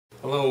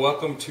Hello,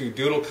 welcome to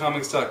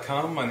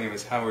doodlecomics.com. My name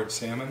is Howard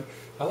Salmon.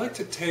 I like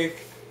to take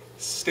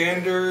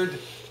standard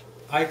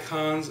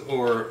icons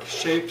or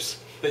shapes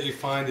that you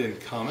find in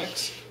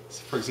comics.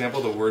 For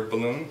example, the word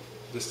balloon,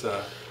 just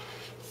a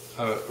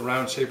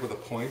round shape with a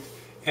point.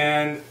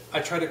 And I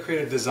try to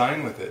create a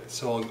design with it.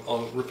 So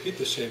I'll repeat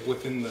the shape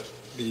within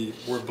the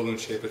word balloon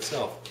shape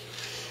itself.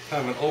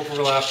 Kind of an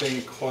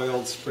overlapping,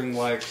 coiled,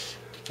 spring-like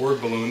word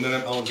balloon.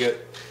 Then I'll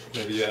get,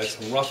 maybe add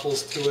some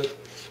ruffles to it,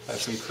 add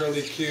some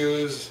curly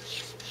cues,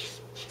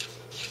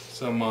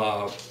 some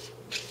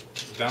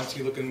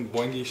bouncy looking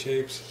boingy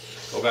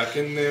shapes. Go back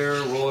in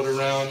there, roll it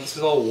around. This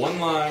is all one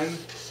line.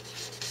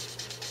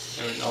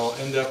 And I'll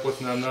end up with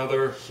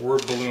another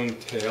word balloon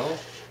tail.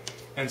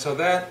 And so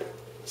that,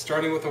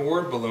 starting with a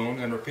word balloon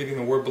and repeating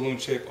the word balloon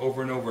shape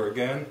over and over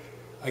again,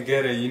 I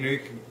get a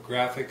unique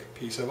graphic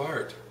piece of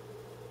art.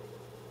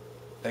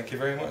 Thank you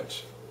very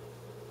much.